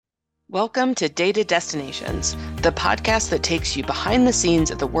Welcome to Data Destinations, the podcast that takes you behind the scenes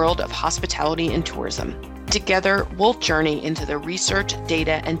of the world of hospitality and tourism. Together, we'll journey into the research,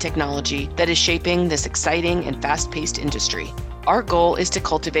 data, and technology that is shaping this exciting and fast-paced industry. Our goal is to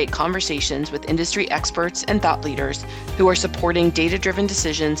cultivate conversations with industry experts and thought leaders who are supporting data-driven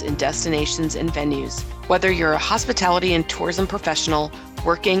decisions in destinations and venues. Whether you're a hospitality and tourism professional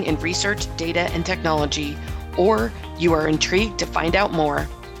working in research, data, and technology, or you are intrigued to find out more,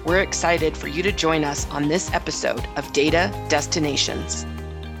 we're excited for you to join us on this episode of Data Destinations.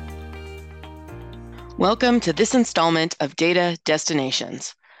 Welcome to this installment of Data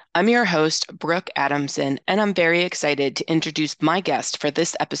Destinations. I'm your host, Brooke Adamson, and I'm very excited to introduce my guest for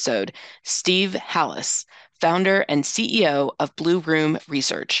this episode, Steve Halasz, founder and CEO of Blue Room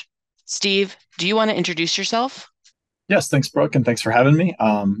Research. Steve, do you want to introduce yourself? Yes, thanks, Brooke, and thanks for having me.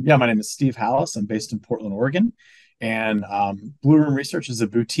 My name is Steve Halasz. I'm based in Portland, Oregon. And Blue Room Research is a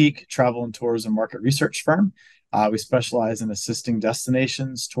boutique travel and tourism market research firm. We specialize in assisting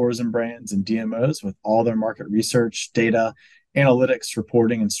destinations, tourism brands, and DMOs with all their market research, data, analytics,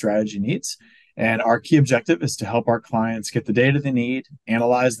 reporting, and strategy needs. And our key objective is to help our clients get the data they need,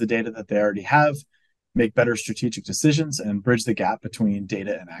 analyze the data that they already have, make better strategic decisions, and bridge the gap between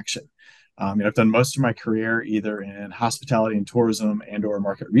data and action. I've done most of my career either in hospitality and tourism and/or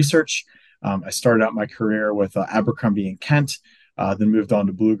market research. I started out my career with Abercrombie and Kent, then moved on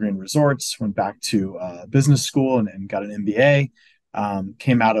to Blue Green Resorts, went back to business school and got an MBA.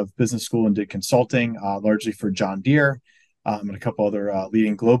 Came out of business school and did consulting, largely for John Deere and a couple other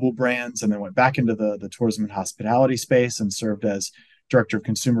leading global brands, and then went back into the tourism and hospitality space and served as director of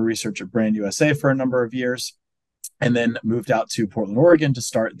consumer research at Brand USA for a number of years, and then moved out to Portland, Oregon to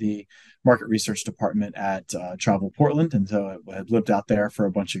start the market research department at Travel Portland. And so I had lived out there for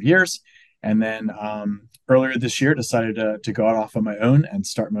a bunch of years. And then earlier this year, decided to go out off on my own and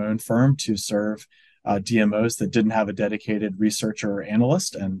start my own firm to serve DMOs that didn't have a dedicated researcher or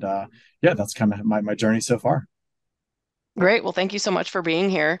analyst. And that's kind of my journey so far. Great. Well, thank you so much for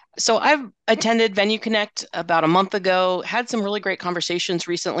being here. So I've attended Venue Connect about a month ago, had some really great conversations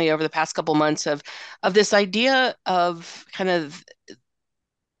recently over the past couple months of this idea of kind of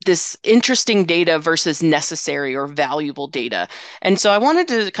this interesting data versus necessary or valuable data. And so I wanted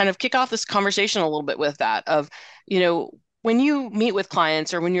to kind of kick off this conversation a little bit with that of, when you meet with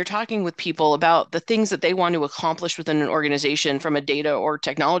clients or when you're talking with people about the things that they want to accomplish within an organization from a data or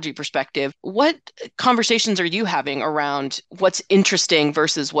technology perspective, what conversations are you having around what's interesting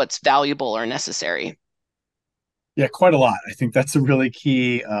versus what's valuable or necessary? Yeah, quite a lot. I think that's a really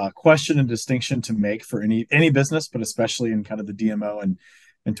key question and distinction to make for any business, but especially in kind of the DMO and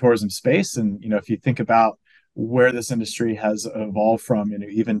tourism space. And if you think about where this industry has evolved from,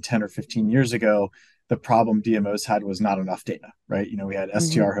 even 10 or 15 years ago, the problem DMOs had was not enough data, right? We had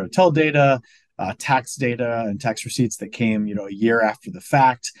STR hotel data, tax data, and tax receipts that came, a year after the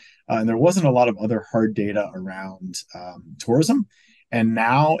fact. And there wasn't a lot of other hard data around tourism. And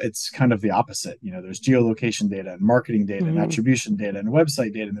now it's kind of the opposite. There's geolocation data and marketing data and attribution data and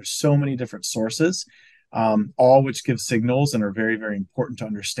website data, and there's so many different sources, all which give signals and are very, very important to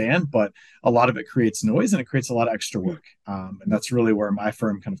understand. But a lot of it creates noise and it creates a lot of extra work. And that's really where my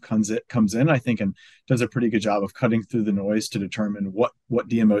firm kind of comes in, I think, and does a pretty good job of cutting through the noise to determine what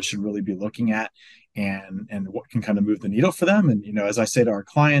DMOs should really be looking at and what can kind of move the needle for them. And, as I say to our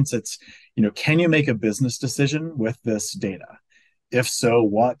clients, it's, can you make a business decision with this data? If so,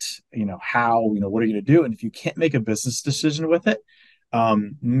 what, how, what are you going to do? And if you can't make a business decision with it,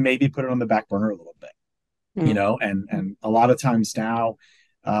 maybe put it on the back burner a little bit, and a lot of times now,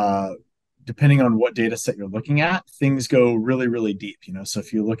 depending on what data set you're looking at, things go really, really deep, so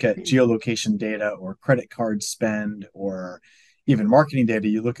if you look at geolocation data or credit card spend or even marketing data,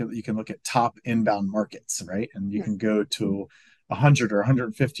 you can look at top inbound markets, right? And you can go to 100 or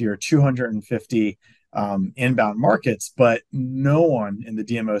 150 or 250 inbound markets, but no one in the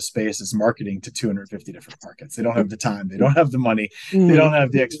DMO space is marketing to 250 different markets. They don't have the time, they don't have the money, they don't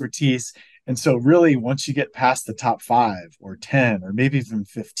have the expertise. And so really, once you get past the top 5 or 10 or maybe even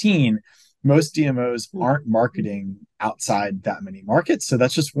 15, most DMOs aren't marketing outside that many markets. So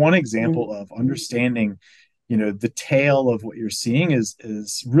that's just one example of understanding, the tail of what you're seeing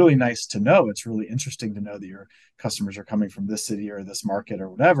is really nice to know. It's really interesting to know that your customers are coming from this city or this market or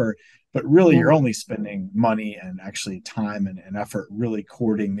whatever, but really you're only spending money and actually time and effort really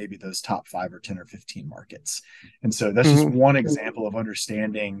courting maybe those top 5 or 10 or 15 markets. And so that's just one example of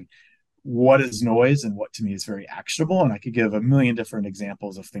understanding what is noise and what to me is very actionable. And I could give a million different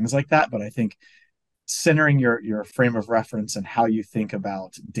examples of things like that, but I think centering your frame of reference and how you think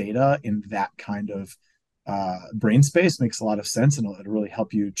about data in that kind of brain space makes a lot of sense, and it'll really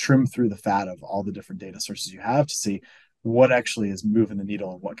help you trim through the fat of all the different data sources you have to see what actually is moving the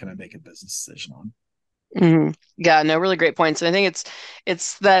needle and what can I make a business decision on. Yeah, no, really great points. And I think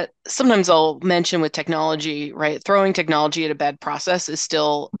it's that sometimes I'll mention with technology, right? Throwing technology at a bad process is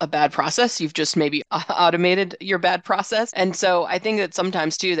still a bad process. You've just maybe automated your bad process. And so I think that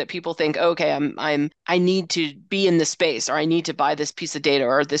sometimes too that people think, okay, I need to be in this space, or I need to buy this piece of data,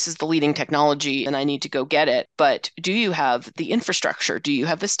 or this is the leading technology and I need to go get it. But do you have the infrastructure? Do you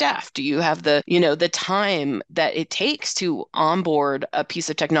have the staff? Do you have the time that it takes to onboard a piece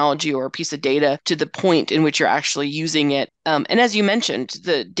of technology or a piece of data to the point in which you're actually using it? And as you mentioned,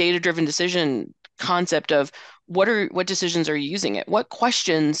 the data-driven decision concept of what decisions are you using it? What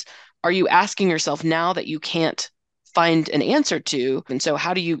questions are you asking yourself now that you can't find an answer to? And so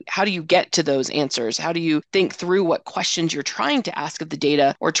how do you get to those answers? How do you think through what questions you're trying to ask of the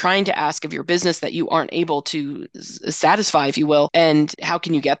data or trying to ask of your business that you aren't able to satisfy, if you will, and how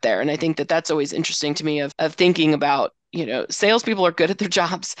can you get there? And I think that that's always interesting to me of thinking about, salespeople are good at their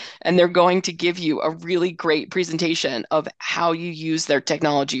jobs and they're going to give you a really great presentation of how you use their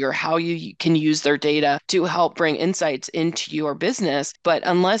technology or how you can use their data to help bring insights into your business. But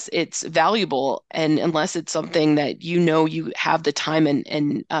unless it's valuable and unless it's something that you have the time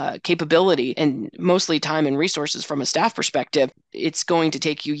and capability, and mostly time and resources from a staff perspective, it's going to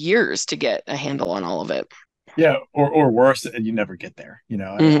take you years to get a handle on all of it. Yeah, or worse, you never get there. I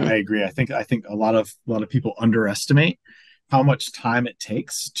Hmm. agree. I think a lot of people underestimate how much time it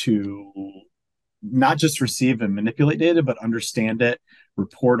takes to not just receive and manipulate data, but understand it,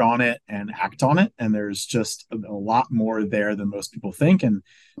 report on it, and act on it. And there's just a lot more there than most people think. And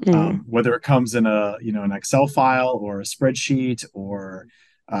Hmm. whether it comes in an Excel file or a spreadsheet or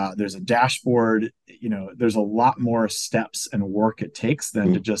there's a dashboard, there's a lot more steps and work it takes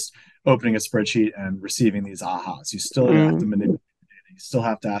than to just opening a spreadsheet and receiving these ahas. You still have to Hmm. manipulate it. You still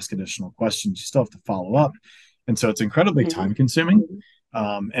have to ask additional questions. You still have to follow up. And so it's incredibly time Hmm. consuming.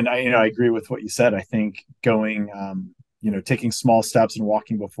 And I agree with what you said. I think taking small steps and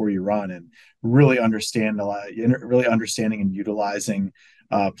walking before you run, and really understanding and utilizing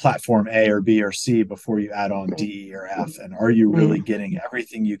platform A or B or C before you add on D E or F. And are you really Hmm. getting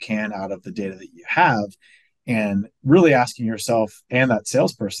everything you can out of the data that you have? And really asking yourself and that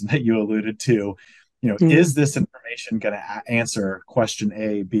salesperson that you alluded to, Hmm. is this information going to answer question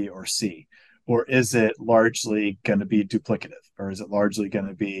A, B, or C? Or is it largely going to be duplicative? Or is it largely going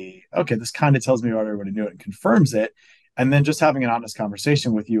to be, okay, this kind of tells me what I already knew it and confirms it. And then just having an honest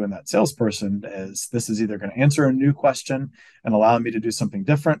conversation with you and that salesperson is this is either going to answer a new question and allow me to do something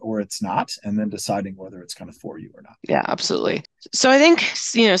different, or it's not, and then deciding whether it's kind of for you or not. Yeah, absolutely. So I think,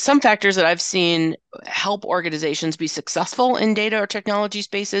 some factors that I've seen help organizations be successful in data or technology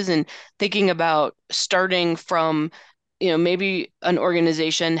spaces, and thinking about starting from, maybe an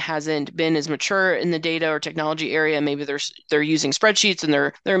organization hasn't been as mature in the data or technology area. Maybe they're using spreadsheets and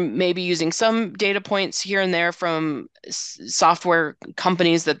they're maybe using some data points here and there from software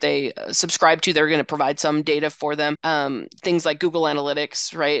companies that they subscribe to. They're going to provide some data for them. Things like Google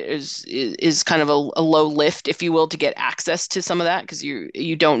Analytics, right, is kind of a low lift, if you will, to get access to some of that, because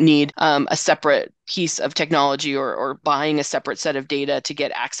you don't need a separate piece of technology or buying a separate set of data to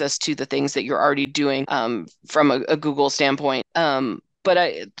get access to the things that you're already doing from a Google standpoint. But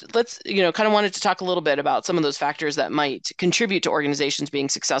let's, kind of wanted to talk a little bit about some of those factors that might contribute to organizations being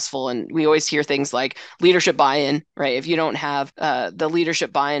successful. And we always hear things like leadership buy-in, right? If you don't have the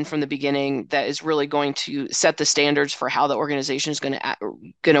leadership buy-in from the beginning, that is really going to set the standards for how the organization is going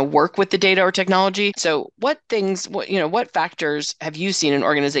to work with the data or technology. So what factors have you seen in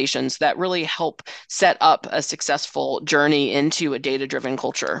organizations that really help set up a successful journey into a data-driven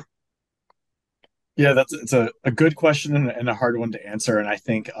culture? Yeah, it's a good question and a hard one to answer. And I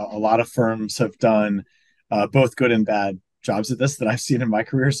think a lot of firms have done both good and bad jobs at this that I've seen in my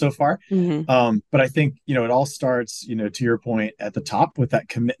career so far. Hmm. But I think, it all starts, to your point at the top with that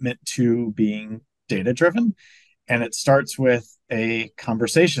commitment to being data driven. And it starts with a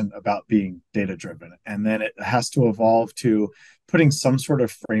conversation about being data driven. And then it has to evolve to putting some sort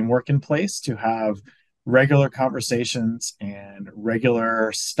of framework in place to have regular conversations and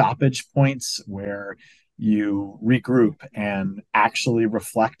regular stoppage points where you regroup and actually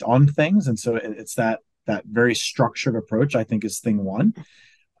reflect on things. And so it's that very structured approach, I think, is thing one.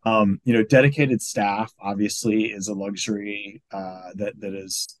 Dedicated staff obviously is a luxury that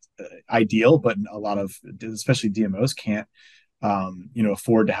is ideal, but a lot of, especially DMOs, can't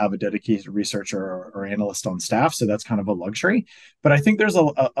afford to have a dedicated researcher or analyst on staff. So that's kind of a luxury. But I think there's a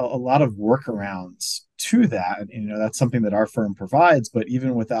lot of workarounds to that. And, that's something that our firm provides. But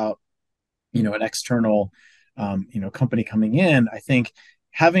even without an external company coming in, I think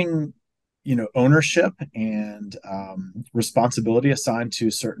having ownership and responsibility assigned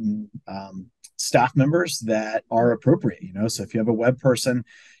to certain staff members that are appropriate. So if you have a web person,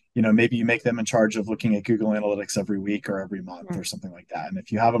 maybe you make them in charge of looking at Google Analytics every week or every month or something like that. And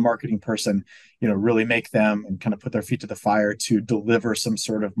if you have a marketing person, really make them and kind of put their feet to the fire to deliver some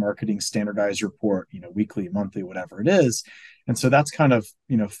sort of marketing standardized report, weekly, monthly, whatever it is. And so that's kind of,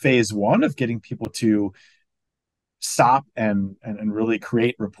 phase one of getting people to stop and really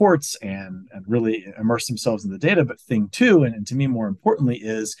create reports and really immerse themselves in the data. But thing two, and to me more importantly,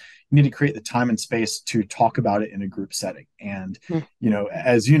 is you need to create the time and space to talk about it in a group setting. And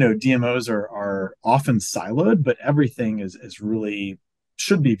as DMOs are often siloed, but everything is really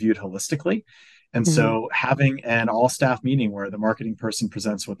should be viewed holistically. And Mm-hmm. so having an all staff meeting where the marketing person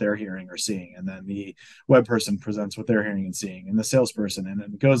presents what they're hearing or seeing, and then the web person presents what they're hearing and seeing, and the salesperson, and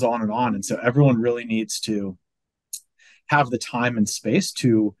it goes on and on. And so everyone really needs to have the time and space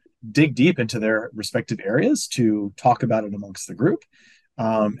to dig deep into their respective areas to talk about it amongst the group.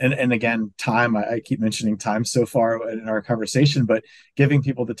 And again, time, I keep mentioning time so far in our conversation, but giving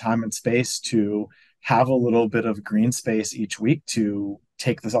people the time and space to have a little bit of green space each week to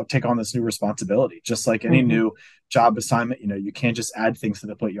take on this new responsibility. Just like any Mm-hmm. new job assignment, you can't just add things to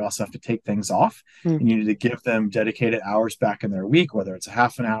the plate. You also have to take things off, and you need to give them dedicated hours back in their week, whether it's a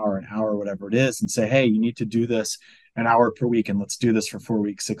half an hour, whatever it is, and say, hey, you need to do this an hour per week, and let's do this for 4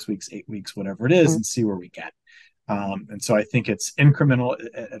 weeks, 6 weeks, 8 weeks, whatever it is, and see where we get. And so I think it's incremental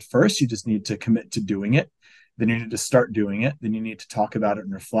at first. You just need to commit to doing it. Then you need to start doing it. Then you need to talk about it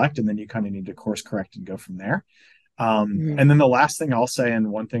and reflect. And then you kind of need to course correct and go from there. Mm-hmm. And then the last thing I'll say,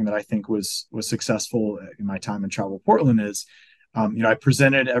 and one thing that I think was successful in my time in Travel Portland is, I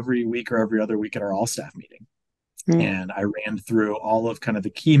presented every week or every other week at our all staff meeting, and I ran through all of kind of the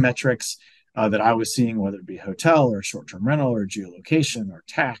key metrics that I was seeing, whether it be hotel or short-term rental or geolocation or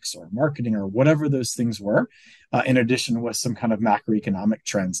tax or marketing or whatever those things were, in addition with some kind of macroeconomic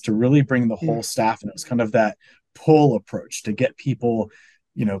trends to really bring the whole staff. And it was kind of that pull approach to get people,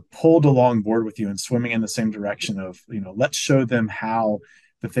 pulled along board with you and swimming in the same direction of, let's show them how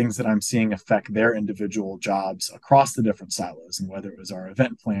the things that I'm seeing affect their individual jobs across the different silos. And whether it was our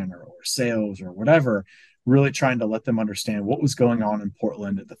event planner or sales or whatever, really trying to let them understand what was going on in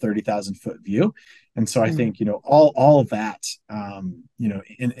Portland at the 30,000 foot view. And so I Mm-hmm. think, all of that,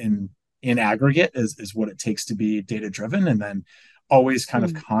 in aggregate is what it takes to be data driven. And then always kind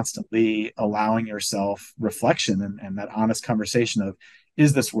of constantly allowing yourself reflection and that honest conversation of,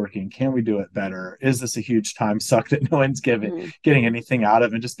 is this working? Can we do it better? Is this a huge time suck that no one's getting anything out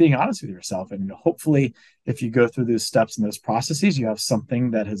of? And just being honest with yourself. And hopefully, if you go through those steps and those processes, you have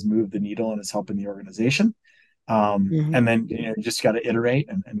something that has moved the needle and is helping the organization. Mm-hmm. And then you just got to iterate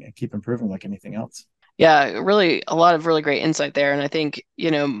and keep improving like anything else. Yeah, really a lot of really great insight there. And I think,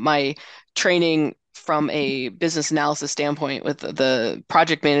 my training from a business analysis standpoint with the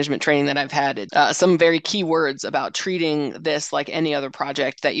project management training that I've had, some very key words about treating this like any other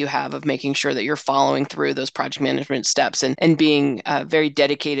project that you have, of making sure that you're following through those project management steps and being very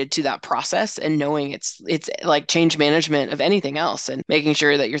dedicated to that process, and knowing it's like change management of anything else, and making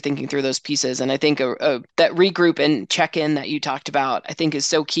sure that you're thinking through those pieces. And I think that regroup and check in that you talked about, I think is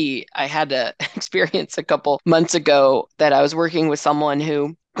so key. I had to experience a couple months ago that I was working with someone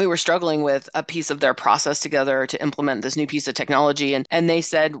who we were struggling with a piece of their process together to implement this new piece of technology. And they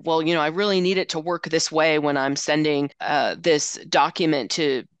said, well, I really need it to work this way when I'm sending this document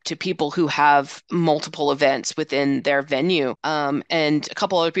to people who have multiple events within their venue. And a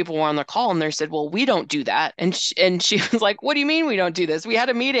couple other people were on the call, and they said, well, we don't do that. And she was like, what do you mean we don't do this? We had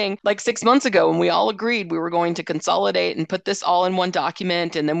a meeting like 6 months ago, and we all agreed we were going to consolidate and put this all in one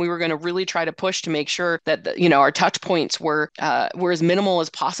document. And then we were going to really try to push to make sure that, our touch points were as minimal as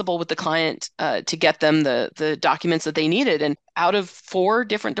possible with the client, to get them the documents that they needed. And out of 4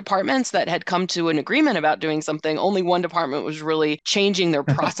 different departments that had come to an agreement about doing something, only one department was really changing their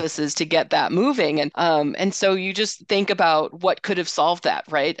processes to get that moving. And so you just think about what could have solved that,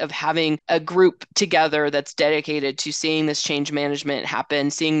 right? Of having a group together that's dedicated to seeing this change management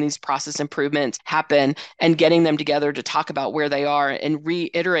happen, seeing these process improvements happen, and getting them together to talk about where they are and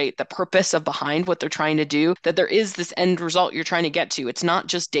reiterate the purpose of behind what they're trying to do, that there is this end result you're trying to get to. It's not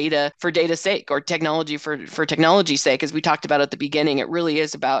just data for data's sake or technology for technology's sake, as we talked about at the beginning. It really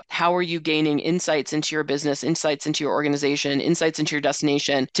is about how are you gaining insights into your business, insights into your organization, insights into your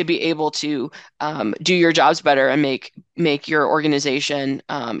destination, to be able to do your jobs better and make your organization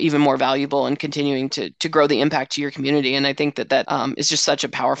even more valuable, and continuing to grow the impact to your community. And I think that is just such a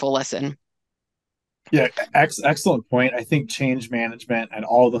powerful lesson. Yeah, excellent point. I think change management and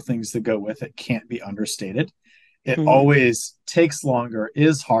all the things that go with it can't be understated. It Mm, always takes longer,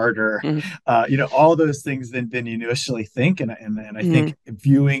 is harder, mm, all those things than you initially think. And I mm, think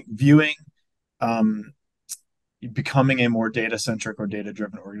viewing um, becoming a more data centric or data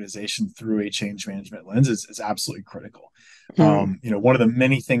driven organization through a change management lens is absolutely critical. mm, One of the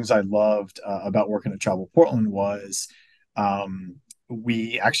many things I loved about working at Travel Portland was um,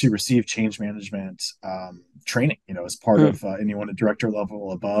 we actually received change management training. As part mm, of anyone at director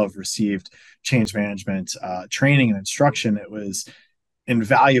level above received change management training and instruction. It was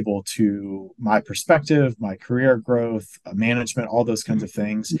invaluable to my perspective, my career growth, management, all those kinds mm, of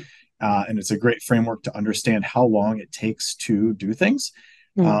things. And it's a great framework to understand how long it takes to do things.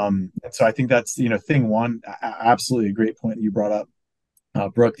 mm, And so I think that's, thing one, absolutely a great point that you brought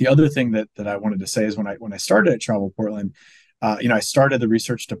up, Brooke. The other thing that I wanted to say is when I started at Travel Portland, I started the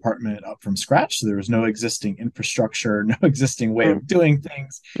research department up from scratch. So there was no existing infrastructure, no existing way mm, of doing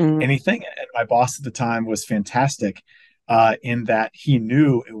things, mm, anything. And my boss at the time was fantastic in that he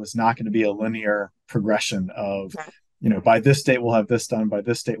knew it was not going to be a linear progression of, by this date we'll have this done, by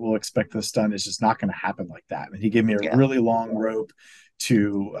this date we'll expect this done. It's just not going to happen like that. And he gave me a yeah. really long rope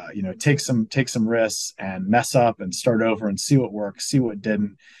to take some risks and mess up and start over and see what works, see what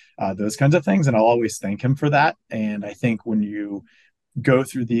didn't, those kinds of things. And I'll always thank him for that. And I think when you go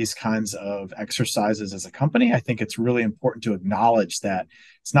through these kinds of exercises as a company, I think it's really important to acknowledge that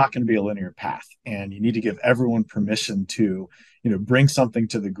it's not going to be a linear path, and you need to give everyone permission to, bring something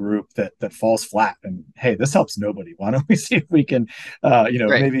to the group that falls flat. And hey, this helps nobody. Why don't we see if we can,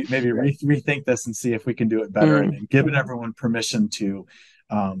 Great. maybe rethink this and see if we can do it better, and, Mm, and giving everyone permission to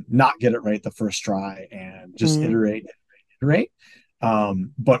not get it right the first try and just mm, iterate,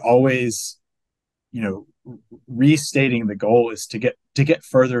 but always you know restating the goal is to get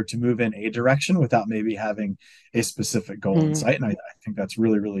further, to move in a direction without maybe having a specific goal in mm, sight. And I think that's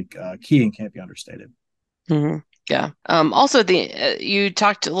really really key and can't be understated. mm. Yeah. Also, the you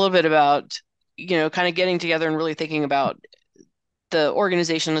talked a little bit about, kind of getting together and really thinking about the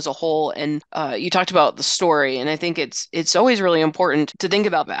organization as a whole, and you talked about the story, and I think it's always really important to think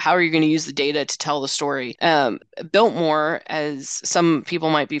about that. How are you going to use the data to tell the story? Biltmore, as some people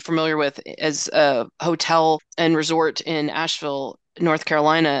might be familiar with, as a hotel and resort in Asheville, North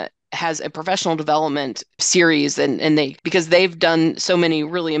Carolina, has a professional development series, and they, because they've done so many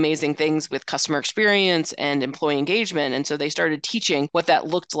really amazing things with customer experience and employee engagement, and so they started teaching what that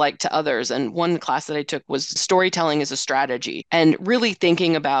looked like to others. And one class that I took was storytelling as a strategy, and really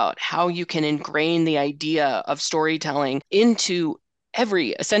thinking about how you can ingrain the idea of storytelling into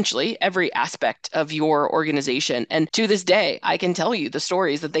essentially every aspect of your organization. And to this day, I can tell you the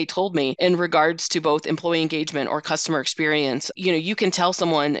stories that they told me in regards to both employee engagement or customer experience. You can tell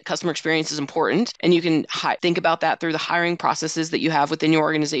someone customer experience is important, and you can think about that through the hiring processes that you have within your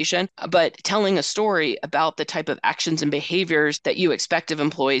organization. But telling a story about the type of actions and behaviors that you expect of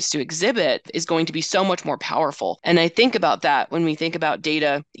employees to exhibit is going to be so much more powerful. And I think about that when we think about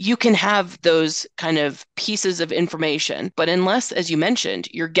data. You can have those kind of pieces of information, but unless, as you mentioned,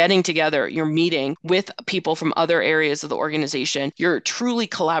 you're getting together, you're meeting with people from other areas of the organization, you're truly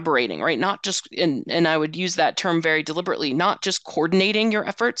collaborating, right? Not just, and I would use that term very deliberately, not just coordinating your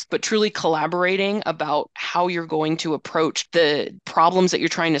efforts, but truly collaborating about how you're going to approach the problems that you're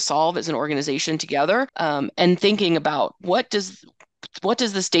trying to solve as an organization together, and thinking about what does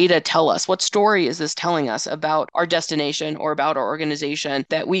this data tell us? What story is this telling us about our destination or about our organization,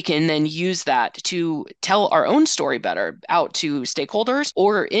 that we can then use that to tell our own story better out to stakeholders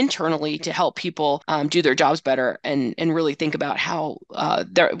or internally to help people do their jobs better, and really think about how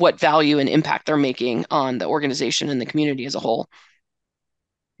what value and impact they're making on the organization and the community as a whole.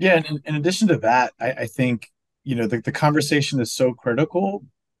 Yeah, and in addition to that, I think the conversation is so critical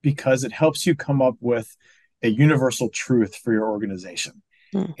because it helps you come up with a universal truth for your organization.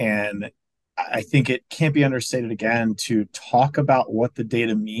 Mm, And I think it can't be understated again to talk about what the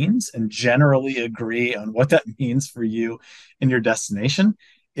data means and generally agree on what that means for you and your destination.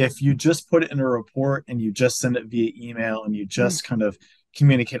 If you just put it in a report and you just send it via email and you mm, just kind of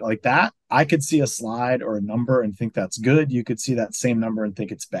communicate like that, I could see a slide or a number and think that's good. You could see that same number and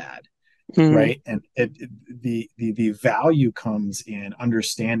think it's bad, mm, right? And the value comes in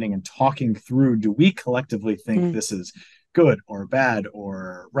understanding and talking through, do we collectively think mm, this is good or bad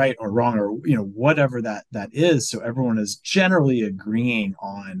or right or wrong, or whatever that is, so everyone is generally agreeing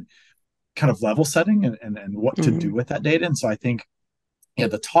on kind of level setting and what to do mm, with that data. And so I think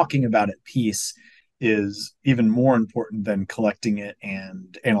the talking about it piece is even more important than collecting it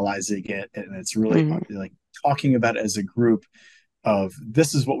and analyzing it. And it's really mm, like talking about it as a group of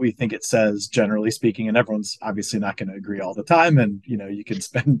this is what we think it says generally speaking, and everyone's obviously not going to agree all the time, and you can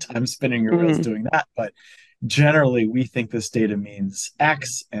spend time spinning your wheels Mm-hmm. doing that, but generally we think this data means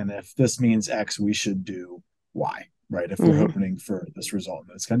X, and if this means X, we should do Y, right? If we're Mm-hmm. hoping for this result and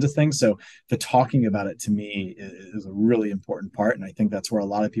those kinds of things. So the talking about it to me is a really important part. And I think that's where a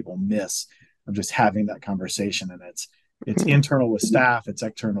lot of people miss of just having that conversation. And it's internal with staff, it's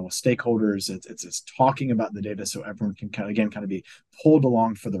external with stakeholders, it's talking about the data so everyone can kind of be pulled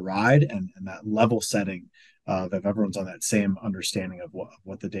along for the ride, and that level setting that everyone's on that same understanding of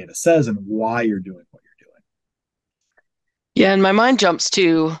what the data says and why you're doing what you're doing. Yeah, and my mind jumps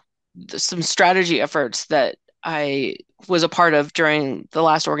to some strategy efforts that I was a part of during the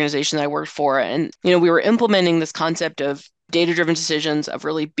last organization that I worked for. And, we were implementing this concept of data-driven decisions, of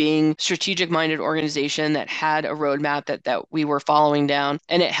really being strategic-minded organization that had a roadmap that we were following down.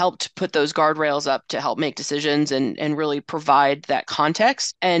 And it helped put those guardrails up to help make decisions and really provide that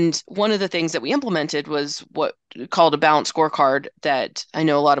context. And one of the things that we implemented was what called a balanced scorecard, that I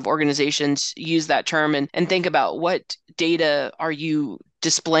know a lot of organizations use that term and think about what data are you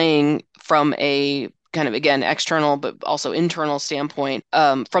displaying from a kind of, again, external but also internal standpoint,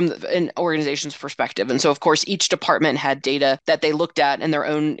 from an organization's perspective. And so of course each department had data that they looked at in their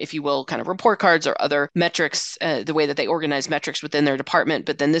own, if you will, kind of report cards or other metrics, the way that they organize metrics within their department.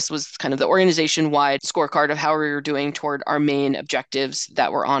 But then this was kind of the organization wide scorecard of how we were doing toward our main objectives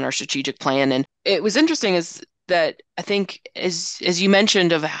that were on our strategic plan. And it was interesting is that I think, as you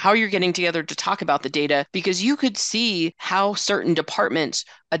mentioned, of how you're getting together to talk about the data, because you could see how certain departments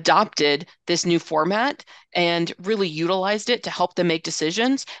adopted this new format and really utilized it to help them make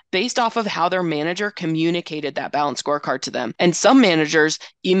decisions based off of how their manager communicated that balanced scorecard to them. And some managers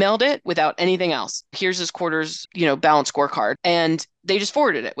emailed it without anything else. Here's this quarter's, balanced scorecard. And they just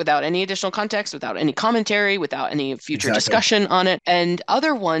forwarded it without any additional context, without any commentary, without any future Exactly. discussion on it. And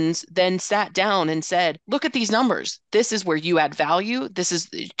other ones then sat down and said, look at these numbers. This is where you add value. This is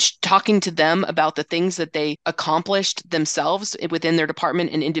talking to them about the things that they accomplished themselves within their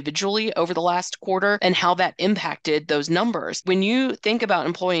department and individually over the last quarter, and how that impacted those numbers. When you think about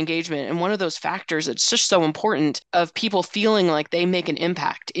employee engagement, and one of those factors that's just so important of people feeling like they make an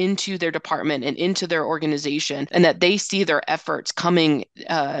impact into their department and into their organization, and that they see their efforts coming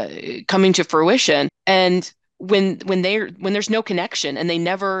to fruition. And when there's no connection and they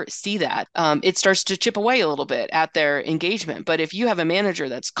never see that, it starts to chip away a little bit at their engagement. But if you have a manager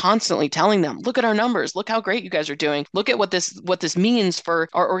that's constantly telling them, look at our numbers, look how great you guys are doing, look at what this means for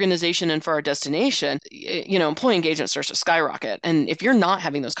our organization and for our destination, employee engagement starts to skyrocket. And if you're not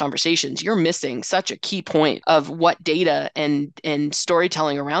having those conversations, you're missing such a key point of what data and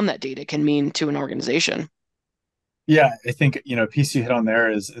storytelling around that data can mean to an organization. Yeah, I think a piece you hit on there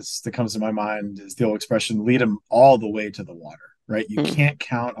is that comes to my mind is the old expression, lead them all the way to the water, right? You Mm, can't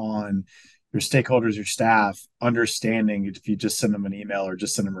count on your stakeholders, your staff understanding if you just send them an email or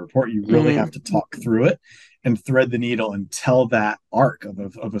just send them a report. You really have mm, to talk through it and thread the needle and tell that arc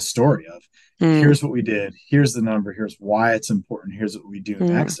of a story of mm, here's what we did, here's the number, here's why it's important, here's what we do mm.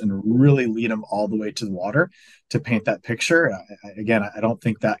 next, and really lead them all the way to the water to paint that picture. Again, I don't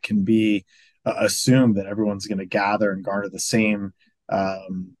think that can be assume that everyone's going to gather and garner the same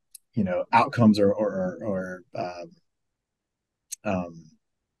outcomes or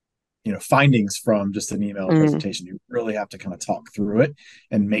findings from just an email Mm, presentation. You really have to kind of talk through it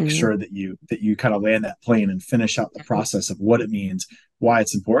and make mm, sure that you kind of land that plane and finish out the process of what it means, why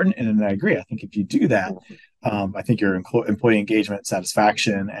it's important. And I agree. I think if you do that, I think your employee engagement,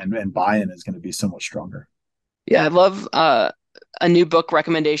 satisfaction, and buy-in is going to be so much stronger. yeah, I love a new book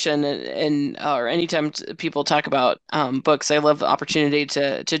recommendation, and or anytime people talk about books, I love the opportunity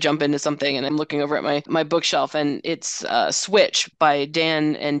to jump into something. And I'm looking over at my bookshelf, and it's Switch by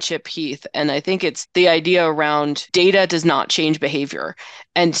Dan and Chip Heath. And I think it's the idea around data does not change behavior.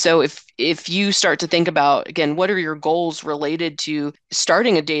 And so if you start to think about, again, what are your goals related to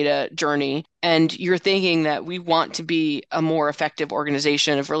starting a data journey, and you're thinking that we want to be a more effective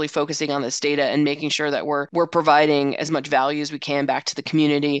organization of really focusing on this data and making sure that we're providing as much value as we can back to the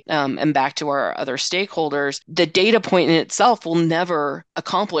community, and back to our other stakeholders, the data point in itself will never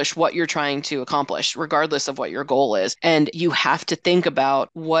accomplish what you're trying to accomplish, regardless of what your goal is. And you have to think about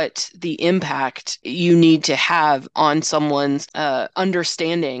what the impact you need to have on someone's understanding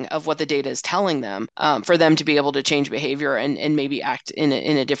understanding of what the data is telling them, for them to be able to change behavior and maybe act in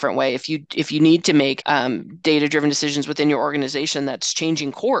a different way. If you need to make data-driven decisions within your organization that's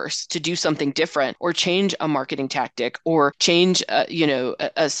changing course to do something different, or change a marketing tactic, or change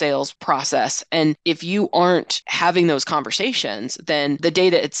a sales process, and if you aren't having those conversations, then the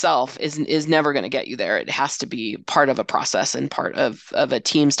data itself is never going to get you there. It has to be part of a process and part of a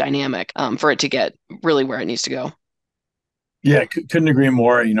team's dynamic, for it to get really where it needs to go. Yeah, couldn't agree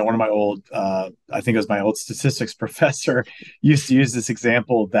more. One of my old, I think it was my old statistics professor, used to use this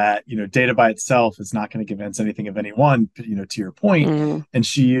example that, data by itself is not going to convince anything of anyone, to your point. Mm, And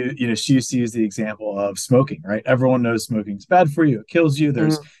she used to use the example of smoking, right? Everyone knows smoking is bad for you. It kills you.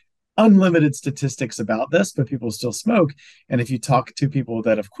 There's mm, unlimited statistics about this, but people still smoke. And if you talk to people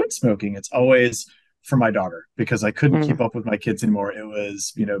that have quit smoking, it's always for my daughter because I couldn't mm, keep up with my kids anymore. It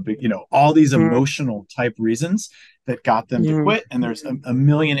was, all these mm, emotional type reasons that got them to mm, quit. And there's a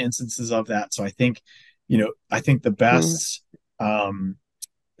million instances of that. So I think the mm, best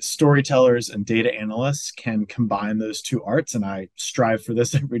storytellers and data analysts can combine those two arts, and I strive for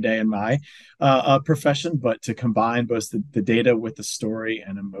this every day in my profession, but to combine both the data with the story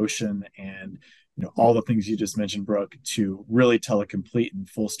and emotion and all the things you just mentioned, Brooke, to really tell a complete and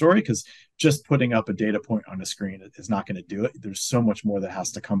full story, because just putting up a data point on a screen is not going to do it. There's so much more that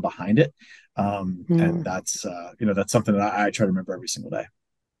has to come behind it, and mm. that's something that I try to remember every single day.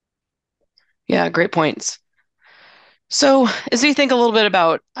 Yeah, great points. So, as we think a little bit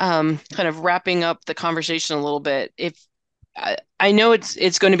about, kind of wrapping up the conversation a little bit, if I know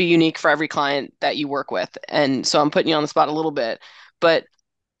it's going to be unique for every client that you work with, and so I'm putting you on the spot a little bit, but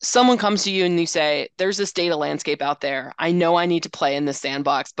someone comes to you and you say, "There's this data landscape out there. I know I need to play in the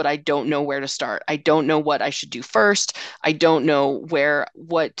sandbox, but I don't know where to start. I don't know what I should do first. I don't know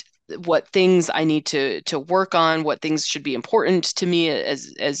what things I need to work on, what things should be important to me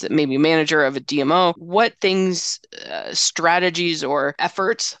as maybe manager of a DMO. What things, strategies or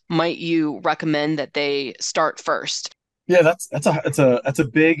efforts might you recommend that they start first?" Yeah, that's a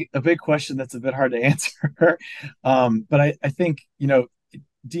big question that's a bit hard to answer. But I think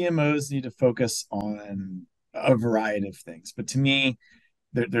DMOs need to focus on a variety of things. But to me,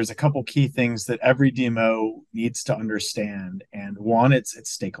 there's a couple key things that every DMO needs to understand. And one, it's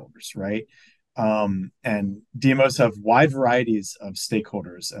stakeholders, right? And DMOs have wide varieties of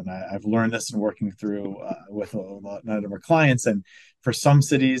stakeholders, and I've learned this in working through with a lot of our clients. And for some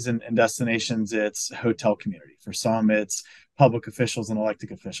cities and destinations, it's hotel community. For some, it's public officials and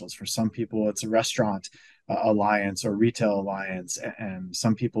elected officials. For some people, it's a restaurant alliance or retail alliance, and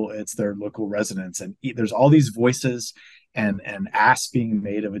some people it's their local residents. And there's all these voices and asks being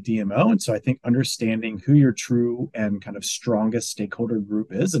made of a DMO. And so I think understanding who your true and kind of strongest stakeholder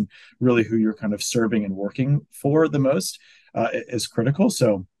group is, and really who you're kind of serving and working for the most, is critical.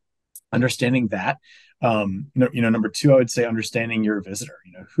 So understanding that. Number two, I would say understanding your visitor.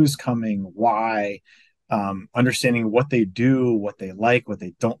 Who's coming, why, understanding what they do, what they like, what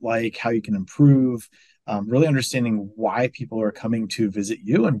they don't like, how you can improve. Really understanding why people are coming to visit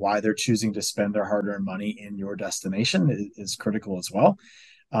you and why they're choosing to spend their hard-earned money in your destination is critical as well.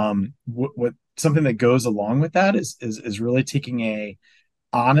 What something that goes along with that is really taking a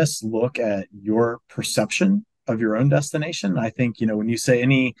honest look at your perception of your own destination. I think, when you say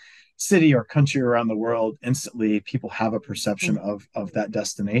any city or country around the world, instantly people have a perception of that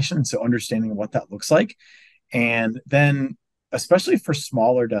destination. So understanding what that looks like. And then, especially for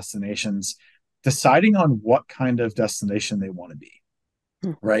smaller destinations, deciding on what kind of destination they want to be,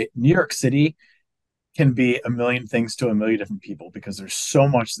 right? New York City can be a million things to a million different people because there's so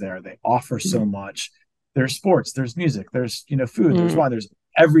much there. They offer so much. There's sports, there's music, there's food, there's wine, there's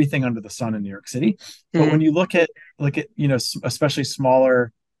everything under the sun in New York City. But when you look at especially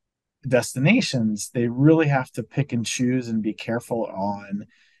smaller destinations, they really have to pick and choose and be careful on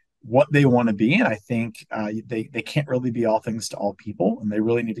what they want to be. And I think they can't really be all things to all people, and they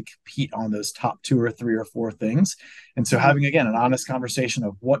really need to compete on those top two or three or four things. And so having, again, an honest conversation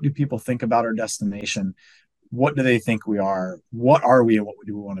of what do people think about our destination, what do they think we are, what are we, and what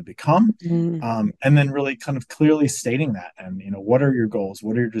do we want to become, and then really kind of clearly stating that, and what are your goals,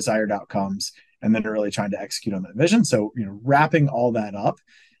 what are your desired outcomes, and then really trying to execute on that vision. So wrapping all that up,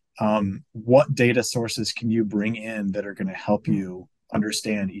 what data sources can you bring in that are going to help you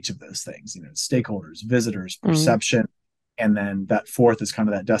understand each of those things, stakeholders, visitors, perception. And then that fourth is kind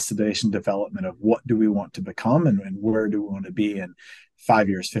of that destination development of what do we want to become, and where do we want to be in 5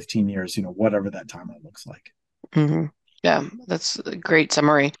 years, 15 years, whatever that timeline looks like. Mm-hmm. Yeah, that's a great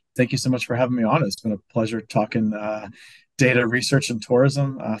summary. Thank you so much for having me on. It's been a pleasure talking data research and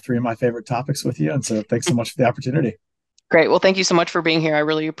tourism, three of my favorite topics with you. And so thanks so much for the opportunity. Great. Well, thank you so much for being here. I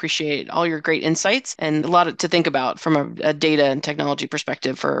really appreciate all your great insights and a lot to think about from a data and technology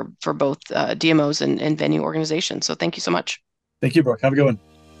perspective for both DMOs and venue organizations. So thank you so much. Thank you, Brooke. Have a good one.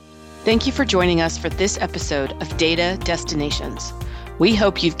 Thank you for joining us for this episode of Data Destinations. We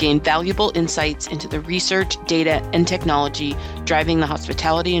hope you've gained valuable insights into the research, data, and technology driving the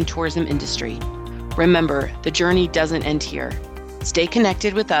hospitality and tourism industry. Remember, the journey doesn't end here. Stay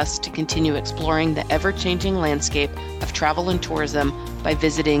connected with us to continue exploring the ever-changing landscape of travel and tourism by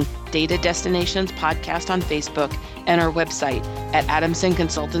visiting Data Destinations Podcast on Facebook and our website at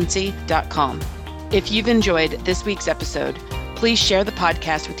adamsonconsultancy.com. If you've enjoyed this week's episode, please share the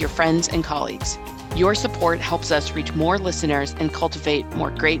podcast with your friends and colleagues. Your support helps us reach more listeners and cultivate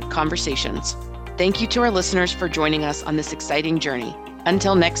more great conversations. Thank you to our listeners for joining us on this exciting journey.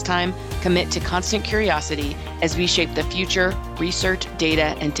 Until next time, commit to constant curiosity as we shape the future research,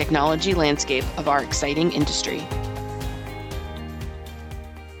 data, and technology landscape of our exciting industry.